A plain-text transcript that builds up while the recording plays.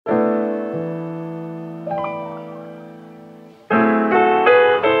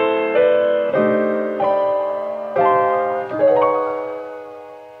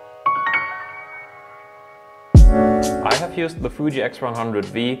have used the Fuji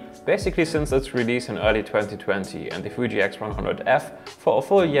X100V basically since its release in early 2020 and the Fuji X100F for a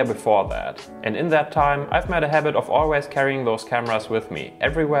full year before that. And in that time I've made a habit of always carrying those cameras with me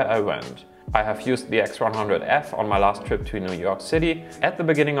everywhere I went. I have used the X100F on my last trip to New York City at the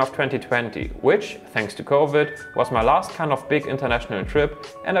beginning of 2020, which, thanks to COVID, was my last kind of big international trip,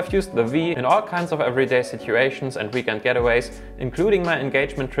 and I've used the V in all kinds of everyday situations and weekend getaways, including my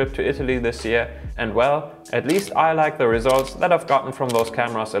engagement trip to Italy this year, and well, at least I like the results that I've gotten from those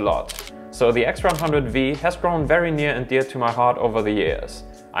cameras a lot. So the X100V has grown very near and dear to my heart over the years.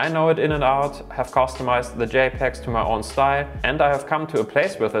 I know it in and out, have customized the JPEGs to my own style, and I have come to a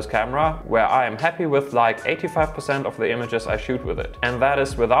place with this camera where I am happy with like 85% of the images I shoot with it. And that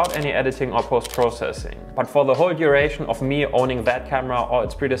is without any editing or post-processing. But for the whole duration of me owning that camera or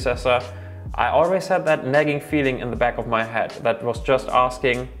its predecessor, I always had that nagging feeling in the back of my head that was just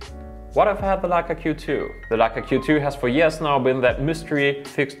asking, what if I had the Leica Q2? The Leica Q2 has for years now been that mystery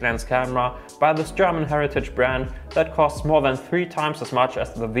fixed lens camera by this German heritage brand that costs more than 3 times as much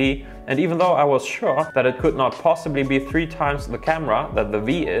as the V, and even though I was sure that it could not possibly be 3 times the camera that the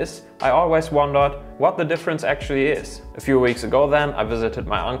V is, I always wondered what the difference actually is. A few weeks ago then I visited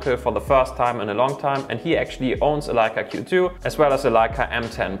my uncle for the first time in a long time, and he actually owns a Leica Q2 as well as a Leica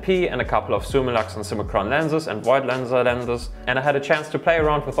M10P and a couple of Summilux and Summicron lenses and void lenser lenses, and I had a chance to play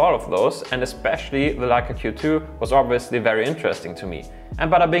around with all of those, and especially the Leica Q2 was obviously very interesting to me. And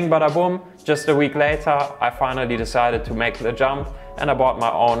bada bing bada boom, just a week later I finally decided to make the jump and I bought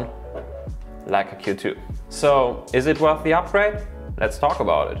my own Leica Q2. So is it worth the upgrade? Let's talk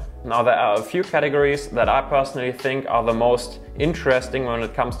about it. Now there are a few categories that I personally think are the most interesting when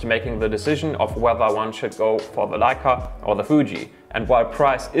it comes to making the decision of whether one should go for the Leica or the Fuji. And while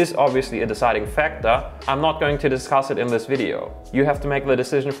price is obviously a deciding factor, I'm not going to discuss it in this video. You have to make the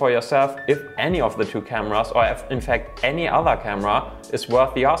decision for yourself if any of the two cameras, or if in fact any other camera, is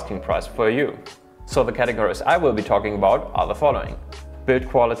worth the asking price for you. So the categories I will be talking about are the following: build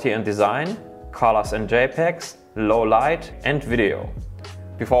quality and design, colors and JPEGs, low light and video.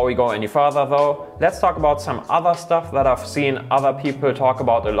 Before we go any further though, let's talk about some other stuff that I've seen other people talk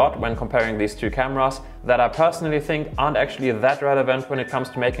about a lot when comparing these two cameras that I personally think aren't actually that relevant when it comes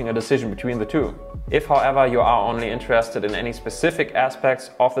to making a decision between the two. If however you are only interested in any specific aspects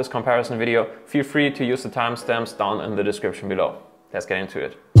of this comparison video, feel free to use the timestamps down in the description below. Let's get into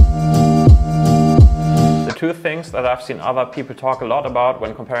it. The two things that I've seen other people talk a lot about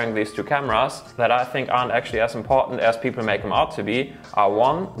when comparing these two cameras that I think aren't actually as important as people make them out to be are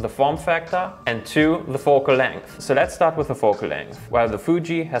 1, the form factor, and 2, the focal length. So let's start with the focal length. While the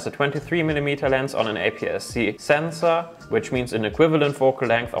Fuji has a 23mm lens on an APS-C sensor, which means an equivalent focal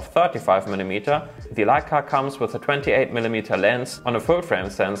length of 35mm, the Leica comes with a 28mm lens on a full-frame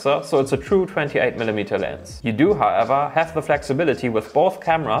sensor, so it's a true 28mm lens. You do, however, have the flexibility with both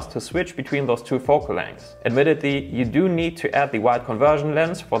cameras to switch between those two focal lengths. Admittedly, you do need to add the wide conversion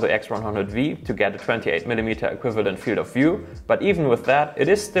lens for the X100V to get a 28mm equivalent field of view, but even with that, it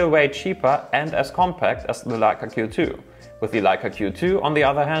is still way cheaper and as compact as the Leica Q2. With the Leica Q2, on the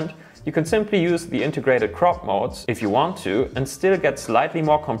other hand, you can simply use the integrated crop modes if you want to and still get slightly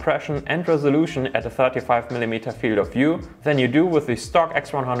more compression and resolution at a 35mm field of view than you do with the stock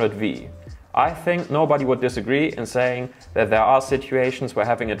X100V. I think nobody would disagree in saying that there are situations where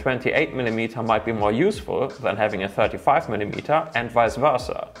having a 28mm might be more useful than having a 35mm and vice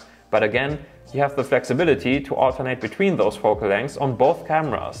versa. But again, you have the flexibility to alternate between those focal lengths on both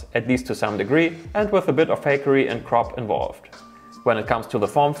cameras, at least to some degree, and with a bit of fakery and crop involved. When it comes to the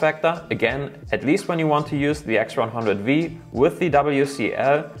form factor, again, at least when you want to use the X100V with the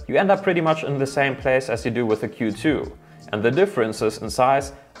WCL, you end up pretty much in the same place as you do with the Q2. And the differences in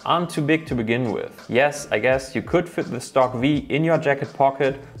size aren't too big to begin with. Yes, I guess you could fit the stock V in your jacket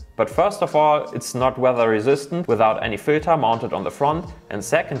pocket, but first of all, it's not weather resistant without any filter mounted on the front, and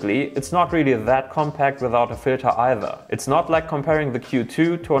secondly, it's not really that compact without a filter either. It's not like comparing the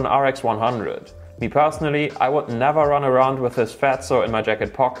Q2 to an RX100. Me personally, I would never run around with this fatso in my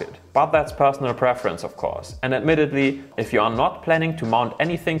jacket pocket. But that's personal preference, of course. And admittedly, if you are not planning to mount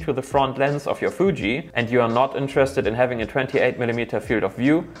anything to the front lens of your Fuji and you are not interested in having a 28mm field of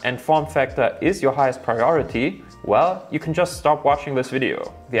view and form factor is your highest priority, well, you can just stop watching this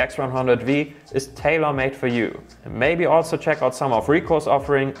video. The X100V is tailor-made for you. And maybe also check out some of Ricoh's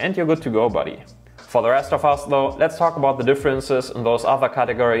offering and you're good to go, buddy. For the rest of us though, let's talk about the differences in those other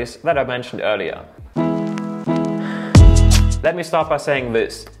categories that I mentioned earlier. Let me start by saying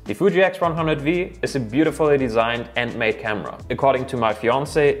this. The Fuji X100V is a beautifully designed and made camera. According to my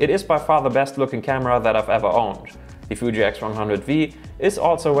fiance, it is by far the best looking camera that I've ever owned. The Fuji X100V is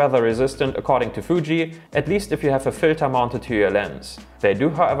also weather resistant according to Fuji, at least if you have a filter mounted to your lens. They do,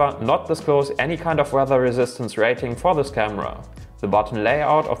 however, not disclose any kind of weather resistance rating for this camera. The button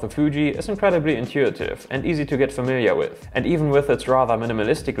layout of the Fuji is incredibly intuitive and easy to get familiar with. And even with its rather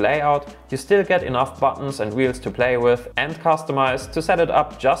minimalistic layout, you still get enough buttons and wheels to play with and customize to set it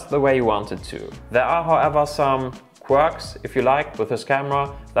up just the way you want it to. There are, however, some quirks, if you like, with this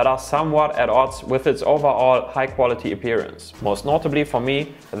camera that are somewhat at odds with its overall high quality appearance. Most notably for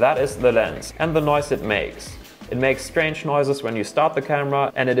me, that is the lens and the noise it makes. It makes strange noises when you start the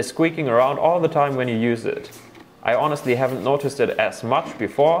camera and it is squeaking around all the time when you use it. I honestly haven't noticed it as much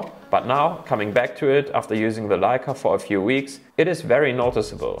before, but now, coming back to it after using the Leica for a few weeks, it is very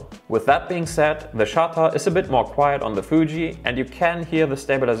noticeable. With that being said, the shutter is a bit more quiet on the Fuji and you can hear the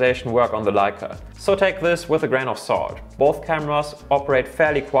stabilization work on the Leica. So take this with a grain of salt. Both cameras operate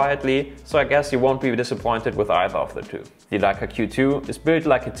fairly quietly, so I guess you won't be disappointed with either of the two. The Leica Q2 is built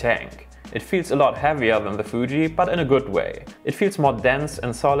like a tank. It feels a lot heavier than the Fuji, but in a good way. It feels more dense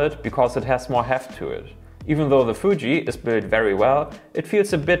and solid because it has more heft to it. Even though the Fuji is built very well, it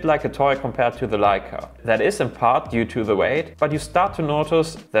feels a bit like a toy compared to the Leica. That is in part due to the weight, but you start to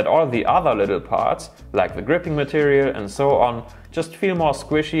notice that all the other little parts, like the gripping material and so on, just feel more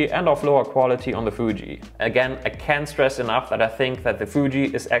squishy and of lower quality on the Fuji. Again, I can't stress enough that I think that the Fuji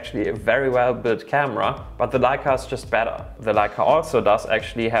is actually a very well built camera, but the Leica is just better. The Leica also does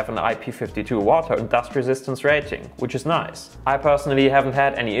actually have an IP52 water and dust resistance rating, which is nice. I personally haven't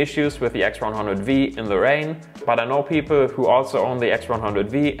had any issues with the X100V in the rain, but I know people who also own the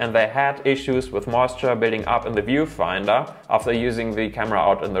X100V and they had issues with moisture building up in the viewfinder after using the camera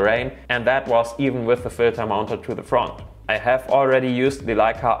out in the rain, and that was even with the filter mounted to the front. I have already used the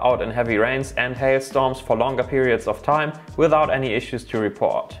Leica out in heavy rains and hailstorms for longer periods of time without any issues to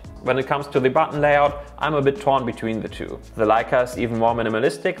report. When it comes to the button layout, I'm a bit torn between the two. The Leica is even more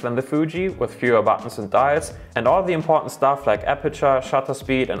minimalistic than the Fuji, with fewer buttons and dials, and all the important stuff like aperture, shutter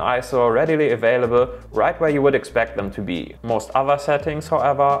speed and ISO readily available right where you would expect them to be. Most other settings,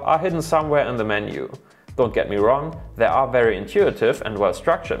 however, are hidden somewhere in the menu. Don't get me wrong, there are very intuitive and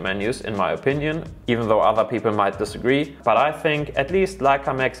well-structured menus in my opinion, even though other people might disagree, but I think at least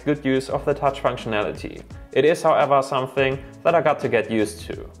Leica makes good use of the touch functionality. It is, however, something that I got to get used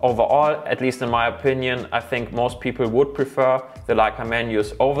to. Overall, at least in my opinion, I think most people would prefer the Leica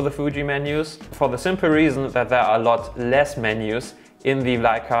menus over the Fuji menus, for the simple reason that there are a lot less menus in the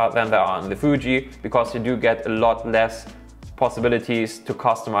Leica than there are in the Fuji, because you do get a lot less possibilities to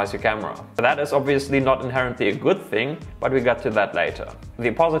customize your camera. That is obviously not inherently a good thing, but we get to that later. The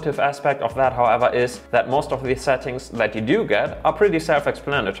positive aspect of that, however, is that most of the settings that you do get are pretty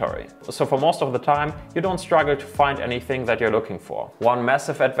self-explanatory. So for most of the time, you don't struggle to find anything that you're looking for. One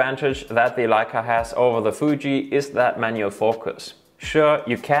massive advantage that the Leica has over the Fuji is that manual focus. Sure,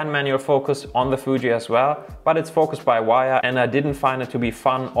 you can manual focus on the Fuji as well, but it's focused by wire and I didn't find it to be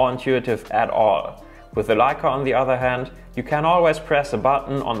fun or intuitive at all. With the Leica, on the other hand, you can always press a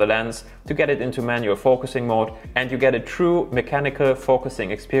button on the lens to get it into manual focusing mode and you get a true mechanical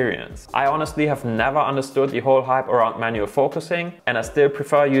focusing experience. I honestly have never understood the whole hype around manual focusing and I still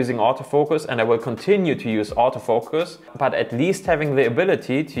prefer using autofocus and I will continue to use autofocus, but at least having the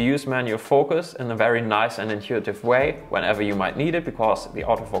ability to use manual focus in a very nice and intuitive way whenever you might need it, because the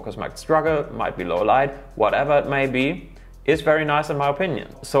autofocus might struggle, might be low light, whatever it may be, is very nice in my opinion.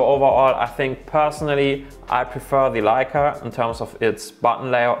 So overall, I think personally I prefer the Leica in terms of its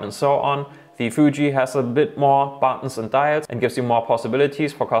button layout and so on. The Fuji has a bit more buttons and dials and gives you more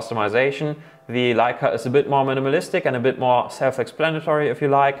possibilities for customization. The Leica is a bit more minimalistic and a bit more self-explanatory if you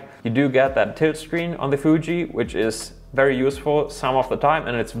like. You do get that tilt screen on the Fuji, which is very useful some of the time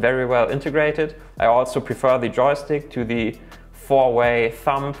and it's very well integrated. I also prefer the joystick to the four-way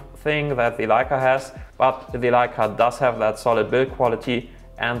thumb thing that the Leica has, but the Leica does have that solid build quality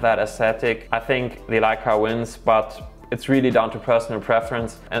and that aesthetic. I think the Leica wins, but it's really down to personal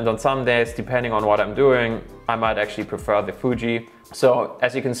preference, and on some days, depending on what I'm doing, I might actually prefer the Fuji. So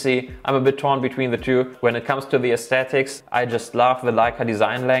as you can see, I'm a bit torn between the two. When it comes to the aesthetics, I just love the Leica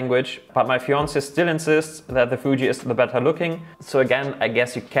design language, but my fiance still insists that the Fuji is the better looking. So again, I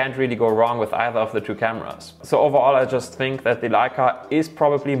guess you can't really go wrong with either of the two cameras. So overall, I just think that the Leica is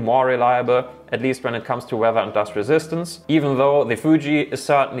probably more reliable, at least when it comes to weather and dust resistance, even though the Fuji is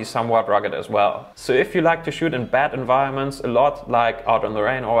certainly somewhat rugged as well. So if you like to shoot in bad environments a lot, like out in the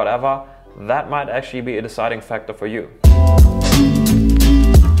rain or whatever, that might actually be a deciding factor for you.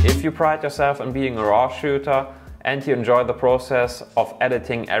 If you pride yourself on being a RAW shooter and you enjoy the process of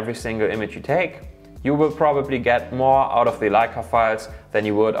editing every single image you take, You will probably get more out of the Leica files than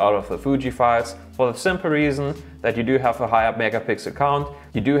you would out of the Fuji files, for the simple reason that you do have a higher megapixel count,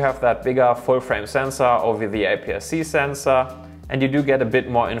 you do have that bigger full-frame sensor over the APS-C sensor, and you do get a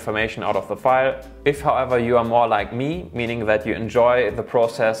bit more information out of the file. If, however, you are more like me, meaning that you enjoy the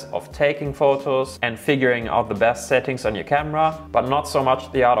process of taking photos and figuring out the best settings on your camera, but not so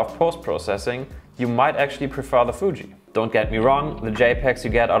much the art of post-processing, you might actually prefer the Fuji. Don't get me wrong, the JPEGs you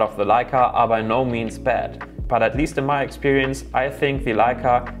get out of the Leica are by no means bad. But at least in my experience, I think the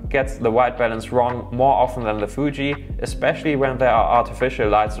Leica gets the white balance wrong more often than the Fuji, especially when there are artificial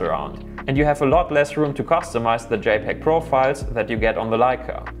lights around. And you have a lot less room to customize the JPEG profiles that you get on the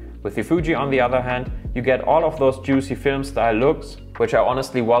Leica. With the Fuji, on the other hand, you get all of those juicy film style looks, which I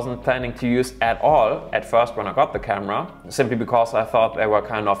honestly wasn't planning to use at all at first when I got the camera, simply because I thought they were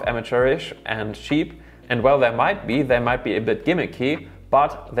kind of amateurish and cheap. And well, they might be a bit gimmicky,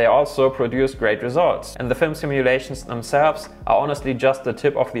 but they also produce great results. And the film simulations themselves are honestly just the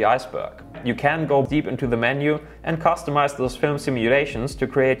tip of the iceberg. You can go deep into the menu and customize those film simulations to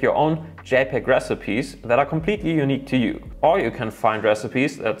create your own JPEG recipes that are completely unique to you. Or you can find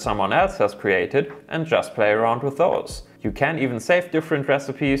recipes that someone else has created and just play around with those. You can even save different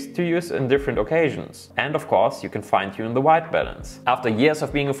recipes to use in different occasions. And of course, you can fine-tune the white balance. After years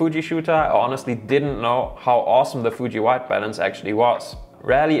of being a Fuji shooter, I honestly didn't know how awesome the Fuji white balance actually was.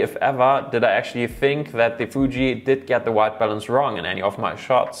 Rarely, if ever, did I actually think that the Fuji did get the white balance wrong in any of my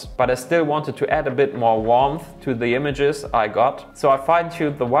shots. But I still wanted to add a bit more warmth to the images I got, so I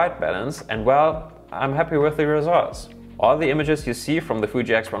fine-tuned the white balance, and well, I'm happy with the results. All the images you see from the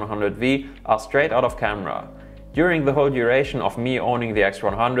Fuji X100V are straight out of camera. During the whole duration of me owning the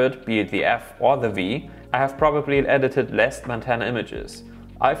X100, be it the F or the V, I have probably edited less than 10 images.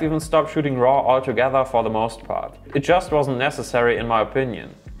 I've even stopped shooting RAW altogether for the most part. It just wasn't necessary in my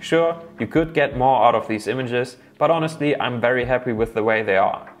opinion. Sure, you could get more out of these images, but honestly, I'm very happy with the way they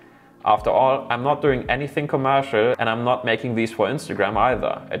are. After all, I'm not doing anything commercial and I'm not making these for Instagram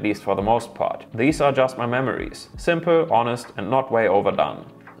either, at least for the most part. These are just my memories. Simple, honest, and not way overdone.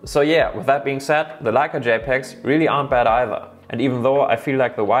 So yeah, with that being said, the Leica JPEGs really aren't bad either. And even though I feel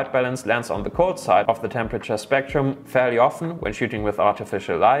like the white balance lands on the cold side of the temperature spectrum fairly often when shooting with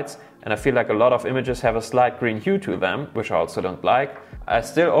artificial lights, and I feel like a lot of images have a slight green hue to them, which I also don't like, I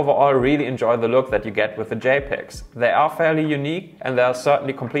still overall really enjoy the look that you get with the JPEGs. They are fairly unique and they are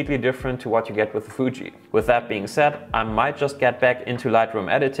certainly completely different to what you get with the Fuji. With that being said, I might just get back into Lightroom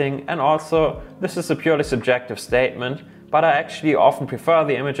editing, and also, this is a purely subjective statement, but I actually often prefer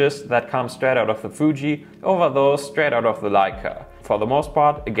the images that come straight out of the Fuji over those straight out of the Leica. For the most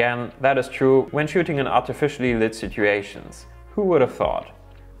part, again, that is true when shooting in artificially lit situations. Who would have thought?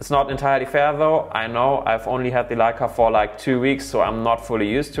 It's not entirely fair though. I know I've only had the Leica for like 2 weeks, so I'm not fully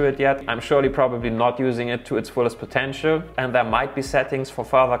used to it yet. I'm surely probably not using it to its fullest potential, and there might be settings for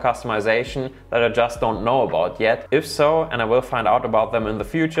further customization that I just don't know about yet. If so, and I will find out about them in the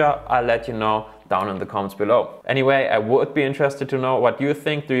future, I'll let you know down in the comments below. Anyway, I would be interested to know what you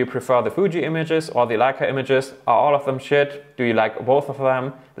think. Do you prefer the Fuji images or the Leica images? Are all of them shit? Do you like both of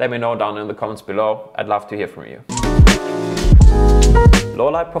them? Let me know down in the comments below. I'd love to hear from you. Low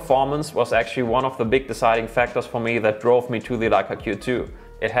light performance was actually one of the big deciding factors for me that drove me to the Leica Q2.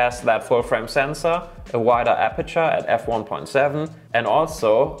 It has that full frame sensor, a wider aperture at f1.7 and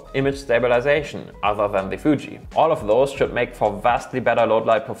also image stabilization other than the Fuji. All of those should make for vastly better low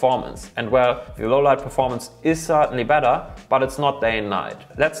light performance. And well, the low light performance is certainly better, but it's not day and night.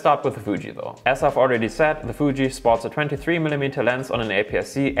 Let's start with the Fuji though. As I've already said, the Fuji sports a 23mm lens on an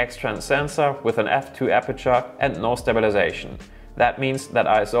APS-C X-Trans sensor with an f2 aperture and no stabilization. That means that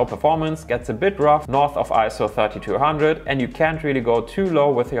ISO performance gets a bit rough north of ISO 3200, and you can't really go too low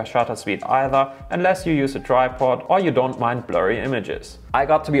with your shutter speed either unless you use a tripod or you don't mind blurry images. I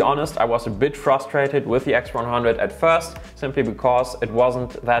got to be honest, I was a bit frustrated with the X100 at first, simply because it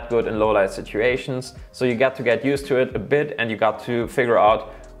wasn't that good in low light situations, so you got to get used to it a bit and you got to figure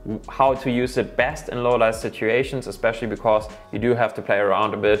out how to use it best in low light situations, especially because you do have to play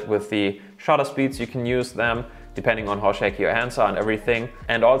around a bit with the shutter speeds you can use them, depending on how shaky your hands are and everything.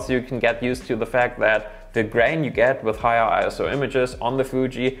 And also you can get used to the fact that the grain you get with higher ISO images on the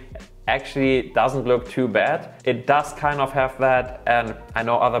Fuji actually doesn't look too bad. It does kind of have that, and I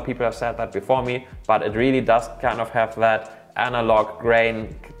know other people have said that before me, but it really does kind of have that analog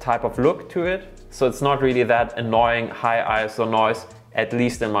grain type of look to it. So it's not really that annoying high ISO noise, at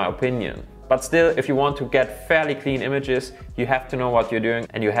least in my opinion. But still, if you want to get fairly clean images, you have to know what you're doing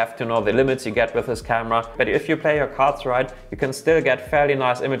and you have to know the limits you get with this camera. But if you play your cards right, you can still get fairly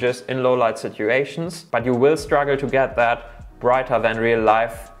nice images in low light situations, but you will struggle to get that brighter than real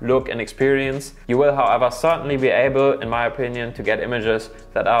life look and experience. You will, however, certainly be able, in my opinion, to get images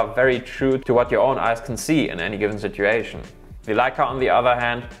that are very true to what your own eyes can see in any given situation. The Leica, on the other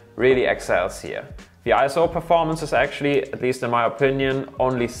hand, really excels here. The ISO performance is actually, at least in my opinion,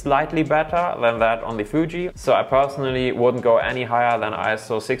 only slightly better than that on the Fuji. So I personally wouldn't go any higher than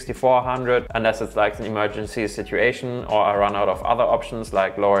ISO 6400 unless it's like an emergency situation or I run out of other options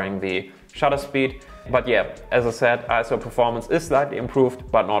like lowering the shutter speed. But yeah, as I said, ISO performance is slightly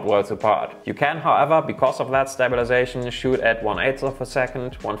improved, but not worlds apart. You can, however, because of that stabilization, shoot at 1/8 of a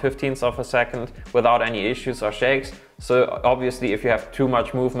second, 1/15 of a second without any issues or shakes. So obviously if you have too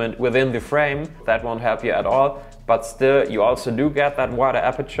much movement within the frame, that won't help you at all. But still, you also do get that wider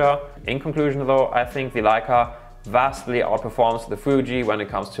aperture. In conclusion though, I think the Leica vastly outperforms the Fuji when it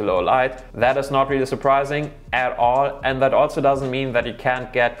comes to low light. That is not really surprising at all, and that also doesn't mean that you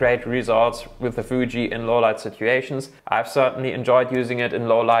can't get great results with the Fuji in low light situations. I've certainly enjoyed using it in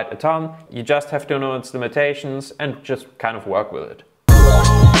low light a ton. You just have to know its limitations and just kind of work with it.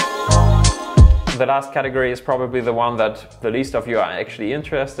 The last category is probably the one that the least of you are actually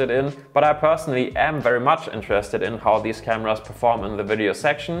interested in, but I personally am very much interested in how these cameras perform in the video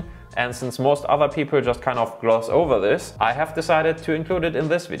section. And since most other people just kind of gloss over this, I have decided to include it in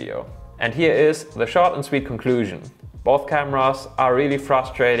this video. And here is the short and sweet conclusion. Both cameras are really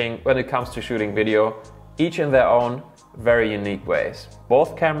frustrating when it comes to shooting video, each in their own very unique ways.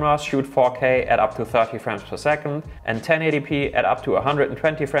 Both cameras shoot 4K at up to 30 frames per second and 1080p at up to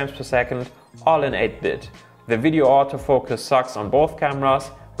 120 frames per second, all in 8-bit. The video autofocus sucks on both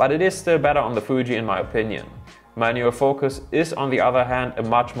cameras, but it is still better on the Fuji in my opinion. Manual focus is, on the other hand, a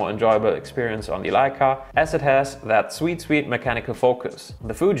much more enjoyable experience on the Leica, as it has that sweet mechanical focus.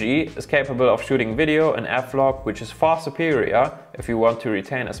 The Fuji is capable of shooting video in f-log, which is far superior if you want to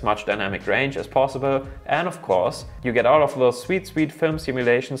retain as much dynamic range as possible, and of course, you get all of those sweet film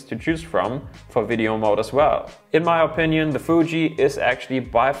simulations to choose from for video mode as well. In my opinion, the Fuji is actually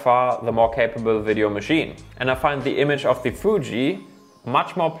by far the more capable video machine, and I find the image of the Fuji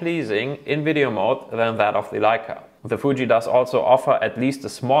much more pleasing in video mode than that of the Leica. The Fuji does also offer at least a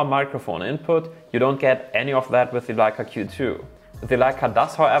small microphone input. You don't get any of that with the Leica Q2. The Leica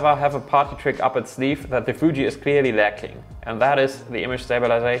does, however, have a party trick up its sleeve that the Fuji is clearly lacking, and that is the image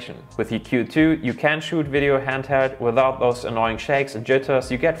stabilization. With the Q2, you can shoot video handheld without those annoying shakes and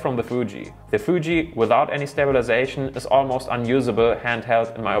jitters you get from the Fuji. The Fuji, without any stabilization, is almost unusable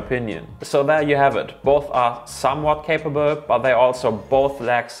handheld in my opinion. So there you have it. Both are somewhat capable, but they also both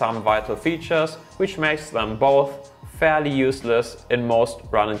lack some vital features, which makes them both fairly useless in most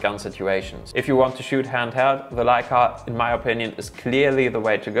run and gun situations. If you want to shoot handheld, the Leica, in my opinion, is clearly the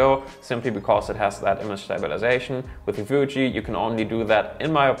way to go, simply because it has that image stabilization. With the Fuji, you can only do that,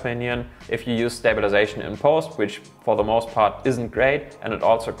 in my opinion, if you use stabilization in post, which for the most part isn't great, and it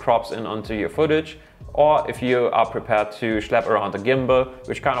also crops in onto your footage, or if you are prepared to schlep around a gimbal,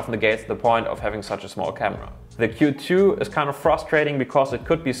 which kind of negates the point of having such a small camera. The Q2 is kind of frustrating because it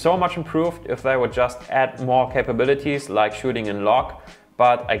could be so much improved if they would just add more capabilities like shooting in log,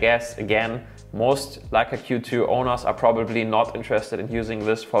 but I guess, again, most Leica Q2 owners are probably not interested in using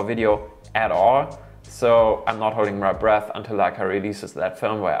this for video at all, so I'm not holding my breath until Leica releases that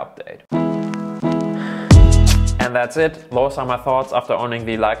firmware update. And that's it. Those are my thoughts after owning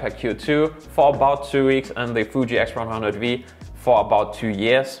the Leica Q2 for about 2 weeks and the Fuji X100V for about 2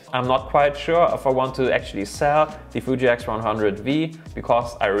 years. I'm not quite sure if I want to actually sell the Fuji X100V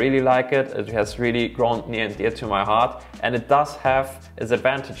because I really like it. It has really grown near and dear to my heart, and it does have its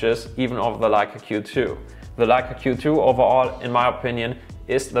advantages even over the Leica Q2. The Leica Q2 overall, in my opinion,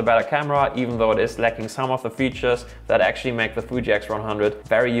 is the better camera, even though it is lacking some of the features that actually make the Fuji X100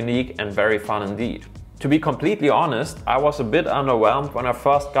 very unique and very fun indeed. To be completely honest, I was a bit underwhelmed when I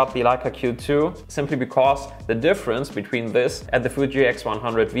first got the Leica Q2, simply because the difference between this and the Fuji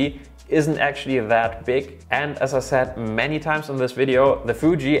X100V isn't actually that big. And as I said many times in this video, the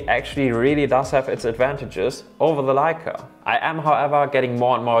Fuji actually really does have its advantages over the Leica. I am, however, getting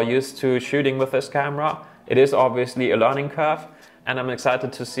more and more used to shooting with this camera. It is obviously a learning curve, and I'm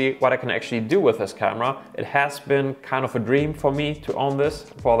excited to see what I can actually do with this camera. It has been kind of a dream for me to own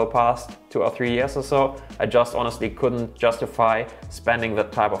this for the past 2 or 3 years or so. I just honestly couldn't justify spending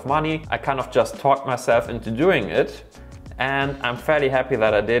that type of money. I kind of just talked myself into doing it, and I'm fairly happy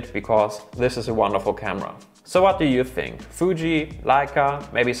that I did because this is a wonderful camera. So what do you think? Fuji,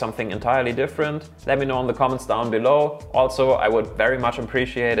 Leica, maybe something entirely different? Let me know in the comments down below. Also, I would very much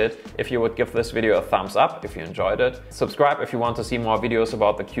appreciate it if you would give this video a thumbs up if you enjoyed it. Subscribe if you want to see more videos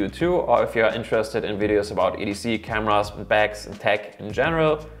about the Q2, or if you're interested in videos about EDC, cameras, bags and tech in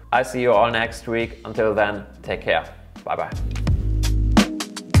general. I see you all next week. Until then, take care. Bye bye.